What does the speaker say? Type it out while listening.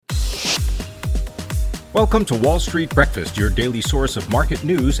Welcome to Wall Street Breakfast, your daily source of market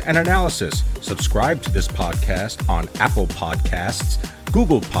news and analysis. Subscribe to this podcast on Apple Podcasts,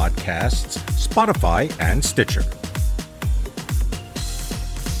 Google Podcasts, Spotify, and Stitcher.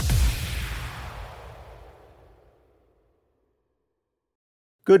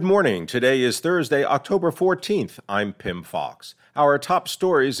 Good morning. Today is Thursday, October 14th. I'm Pim Fox. Our top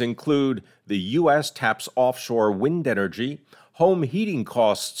stories include the U.S. taps offshore wind energy, home heating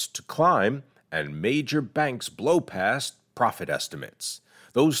costs to climb, and major banks blow past profit estimates.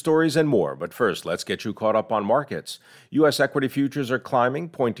 Those stories and more, but first, let's get you caught up on markets. U.S. equity futures are climbing,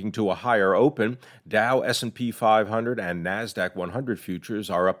 pointing to a higher open. Dow, S&P 500, and NASDAQ 100 futures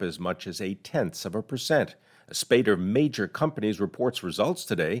are up as much as 0.1%. A spate of major companies reports results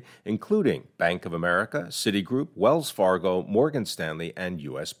today, including Bank of America, Citigroup, Wells Fargo, Morgan Stanley, and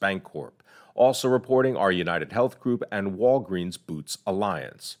U.S. Bancorp. Also reporting are United Health Group and Walgreens Boots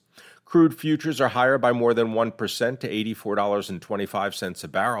Alliance. Crude futures are higher by more than 1% to $84.25 a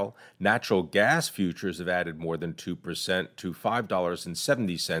barrel. Natural gas futures have added more than 2% to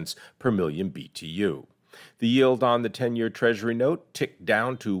 $5.70 per million BTU. The yield on the 10-year Treasury note ticked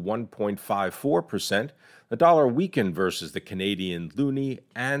down to 1.54%. The dollar weakened versus the Canadian loonie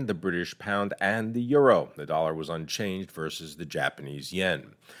and the British pound and the euro. The dollar was unchanged versus the Japanese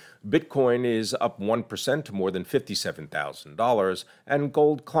yen. Bitcoin is up 1% to more than $57,000, and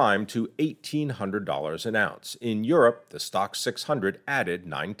gold climbed to $1,800 an ounce. In Europe, the Stoxx 600 added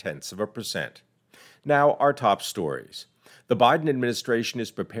 0.9%. Now, our top stories. The Biden administration is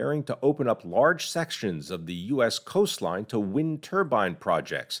preparing to open up large sections of the U.S. coastline to wind turbine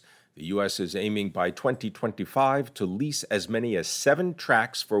projects. The U.S. is aiming by 2025 to lease as many as 7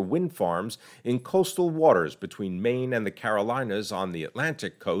 tracts for wind farms in coastal waters between Maine and the Carolinas on the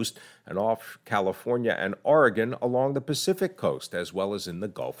Atlantic coast and off California and Oregon along the Pacific coast, as well as in the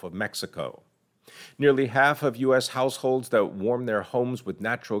Gulf of Mexico. Nearly half of U.S. households that warm their homes with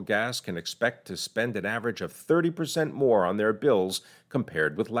natural gas can expect to spend an average of 30% more on their bills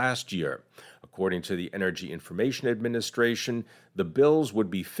compared with last year. According to the Energy Information Administration, the bills would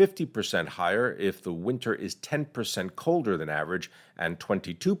be 50% higher if the winter is 10% colder than average and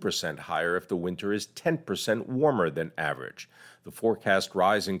 22% higher if the winter is 10% warmer than average. The forecast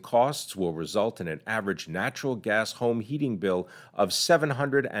rise in costs will result in an average natural gas home heating bill of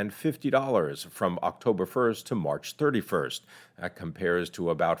 $750 from October 1st to March 31st. That compares to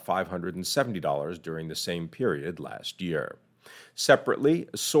about $570 during the same period last year. Separately,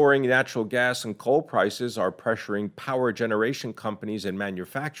 soaring natural gas and coal prices are pressuring power generation companies and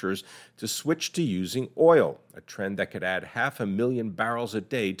manufacturers to switch to using oil, a trend that could add 500,000 barrels a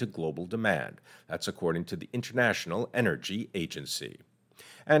day to global demand. That's according to the International Energy Agency.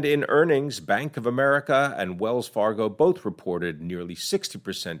 And in earnings, Bank of America and Wells Fargo both reported nearly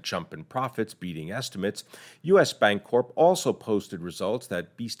 60% jump in profits, beating estimates. U.S. Bancorp also posted results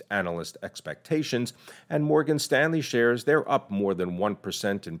that beat analyst expectations, and Morgan Stanley shares, they're up more than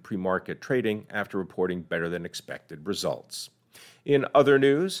 1% in pre-market trading after reporting better than expected results. In other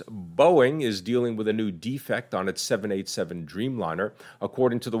news, Boeing is dealing with a new defect on its 787 Dreamliner.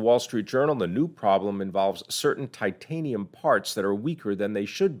 According to the Wall Street Journal, the new problem involves certain titanium parts that are weaker than they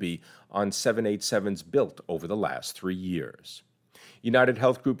should be on 787s built over the last 3 years. United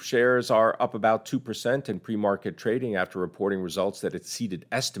Health Group shares are up about 2% in pre-market trading after reporting results that exceeded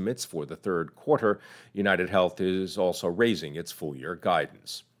estimates for the third quarter. United Health is also raising its full-year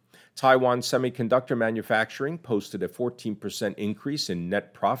guidance. Taiwan Semiconductor Manufacturing posted a 14% increase in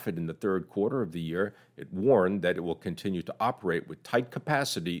net profit in the third quarter of the year. It warned that it will continue to operate with tight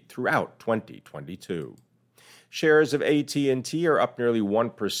capacity throughout 2022. Shares of AT&T are up nearly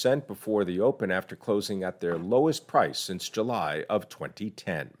 1% before the open after closing at their lowest price since July of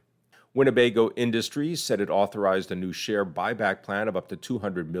 2010. Winnebago Industries said it authorized a new share buyback plan of up to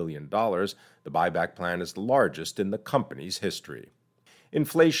 $200 million. The buyback plan is the largest in the company's history.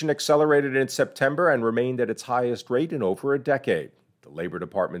 Inflation accelerated in September and remained at its highest rate in over a decade. The Labor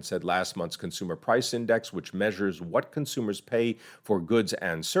Department said last month's Consumer Price Index, which measures what consumers pay for goods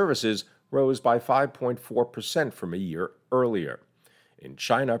and services, rose by 5.4% from a year earlier. In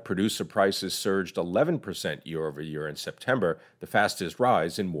China, producer prices surged 11% year over year in September, the fastest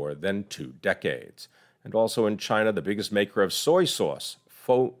rise in more than 2 decades. And also in China, the biggest maker of soy sauce,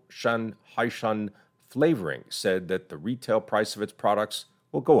 Foshan Haishan Flavoring, said that the retail price of its products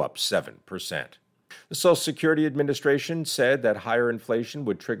will go up 7%. The Social Security Administration said that higher inflation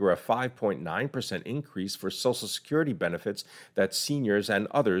would trigger a 5.9% increase for Social Security benefits that seniors and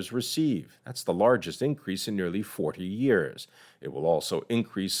others receive. That's the largest increase in nearly 40 years. It will also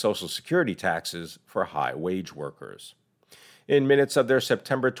increase Social Security taxes for high-wage workers. In minutes of their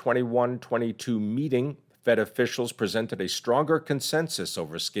September 21-22 meeting, Fed officials presented a stronger consensus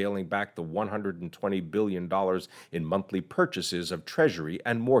over scaling back the $120 billion in monthly purchases of Treasury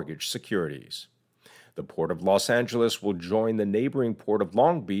and mortgage securities. The Port of Los Angeles will join the neighboring Port of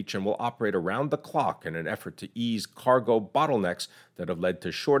Long Beach and will operate around the clock in an effort to ease cargo bottlenecks that have led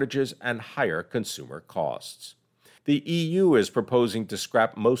to shortages and higher consumer costs. The EU is proposing to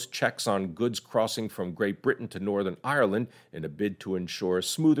scrap most checks on goods crossing from Great Britain to Northern Ireland in a bid to ensure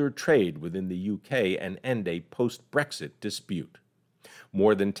smoother trade within the UK and end a post-Brexit dispute.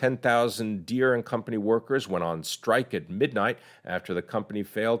 More than 10,000 Deere & Company workers went on strike at midnight after the company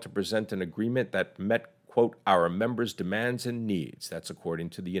failed to present an agreement that met, quote, our members' demands and needs. That's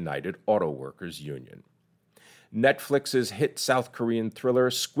according to the United Auto Workers Union. Netflix's hit South Korean thriller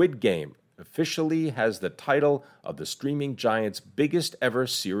Squid Game officially has the title of the streaming giant's biggest ever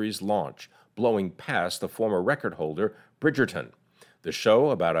series launch, blowing past the former record holder Bridgerton. The show,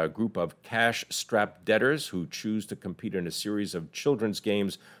 about a group of cash-strapped debtors who choose to compete in a series of children's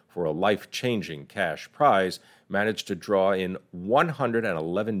games for a life-changing cash prize, managed to draw in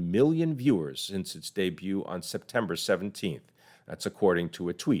 111 million viewers since its debut on September 17th. That's according to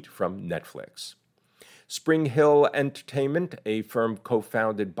a tweet from Netflix. Spring Hill Entertainment, a firm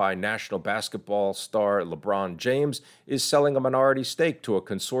co-founded by national basketball star LeBron James, is selling a minority stake to a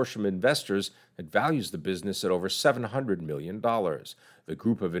consortium of investors that values the business at over $700 million. The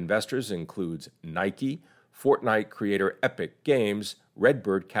group of investors includes Nike, Fortnite creator Epic Games,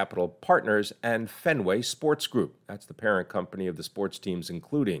 Redbird Capital Partners, and Fenway Sports Group. That's the parent company of the sports teams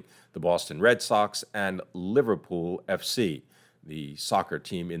including the Boston Red Sox and Liverpool FC, the soccer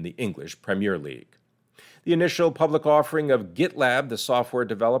team in the English Premier League. The initial public offering of GitLab, the software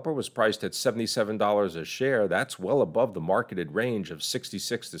developer, was priced at $77 a share. That's well above the marketed range of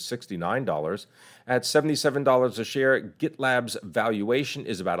 $66 to $69. At $77 a share, GitLab's valuation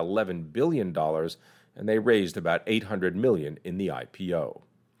is about $11 billion, and they raised about $800 million in the IPO.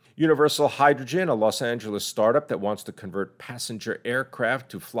 Universal Hydrogen, a Los Angeles startup that wants to convert passenger aircraft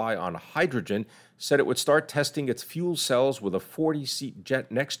to fly on hydrogen, said it would start testing its fuel cells with a 40-seat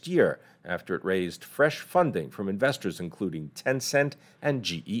jet next year after it raised fresh funding from investors including Tencent and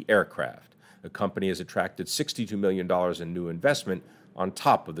GE Aircraft. The company has attracted $62 million in new investment on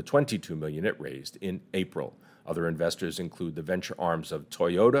top of the $22 million it raised in April. Other investors include the venture arms of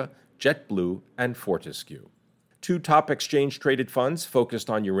Toyota, JetBlue, and Fortescue. Two top exchange-traded funds focused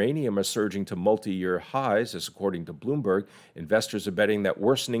on uranium are surging to multi-year highs, as according to Bloomberg, investors are betting that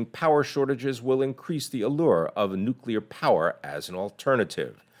worsening power shortages will increase the allure of nuclear power as an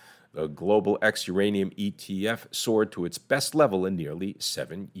alternative. The global ex-uranium ETF soared to its best level in nearly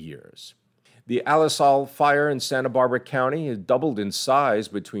 7 years. The Alisal fire in Santa Barbara County has doubled in size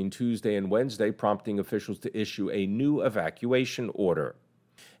between Tuesday and Wednesday, prompting officials to issue a new evacuation order.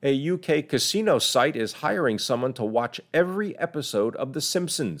 A UK casino site is hiring someone to watch every episode of The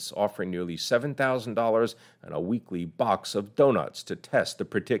Simpsons, offering nearly $7,000 and a weekly box of donuts to test the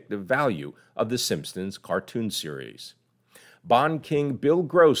predictive value of The Simpsons cartoon series. Bond king Bill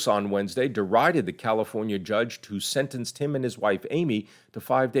Gross on Wednesday derided the California judge who sentenced him and his wife Amy to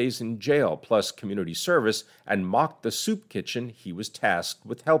 5 days in jail plus community service and mocked the soup kitchen he was tasked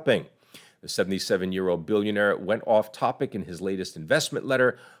with helping. The 77-year-old billionaire went off topic in his latest investment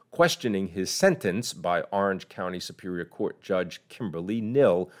letter, questioning his sentence by Orange County Superior Court Judge Kimberly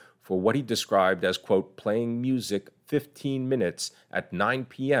Nill for what he described as, quote, playing music 15 minutes at 9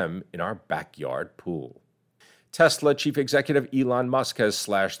 p.m. in our backyard pool. Tesla chief executive Elon Musk has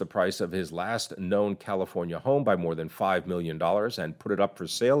slashed the price of his last known California home by more than $5 million and put it up for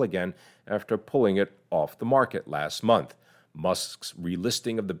sale again after pulling it off the market last month. Musk's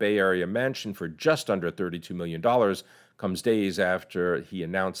relisting of the Bay Area mansion for just under $32 million comes days after he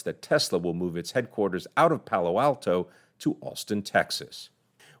announced that Tesla will move its headquarters out of Palo Alto to Austin, Texas.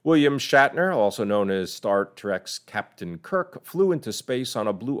 William Shatner, also known as Star Trek's Captain Kirk, flew into space on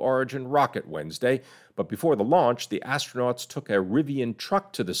a Blue Origin rocket Wednesday, but before the launch, the astronauts took a Rivian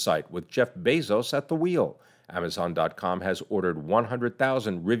truck to the site with Jeff Bezos at the wheel. Amazon.com has ordered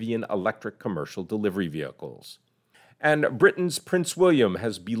 100,000 Rivian electric commercial delivery vehicles. And Britain's Prince William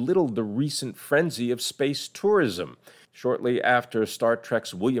has belittled the recent frenzy of space tourism. Shortly after Star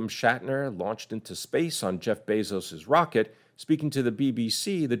Trek's William Shatner launched into space on Jeff Bezos' rocket, speaking to the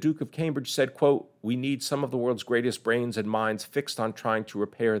BBC, the Duke of Cambridge said, quote, "We need some of the world's greatest brains and minds fixed on trying to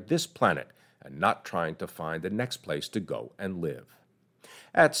repair this planet and not trying to find the next place to go and live."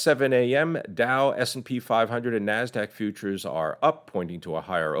 At 7 a.m., Dow, S&P 500, and NASDAQ futures are up, pointing to a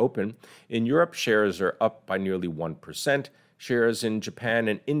higher open. In Europe, shares are up by nearly 1%. Shares in Japan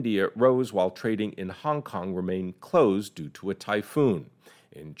and India rose while trading in Hong Kong remained closed due to a typhoon.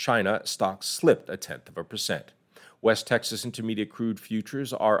 In China, stocks slipped 0.1%. West Texas Intermediate crude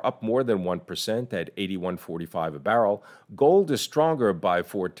futures are up more than 1% at $81.45 a barrel. Gold is stronger by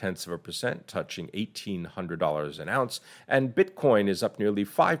 0.4%, touching $1,800 an ounce, and Bitcoin is up nearly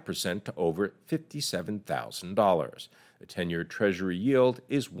 5% to over $57,000. The 10-year Treasury yield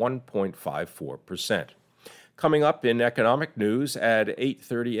is 1.54%. Coming up in economic news at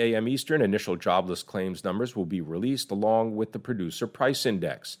 8:30 a.m. Eastern, initial jobless claims numbers will be released along with the Producer Price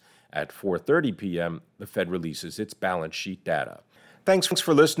Index. At 4:30 p.m., the Fed releases its balance sheet data. Thanks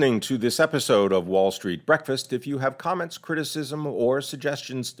for listening to this episode of Wall Street Breakfast. If you have comments, criticism, or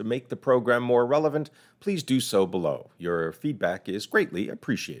suggestions to make the program more relevant, please do so below. Your feedback is greatly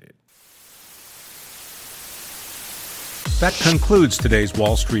appreciated. That concludes today's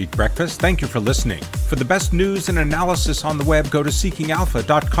Wall Street Breakfast. Thank you for listening. For the best news and analysis on the web, go to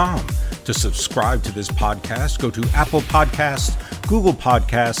seekingalpha.com. To subscribe to this podcast, go to Apple Podcasts, Google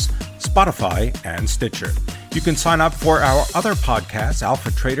Podcasts, Spotify, and Stitcher. You can sign up for our other podcasts,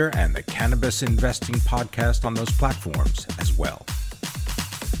 Alpha Trader and the Cannabis Investing Podcast, on those platforms as well.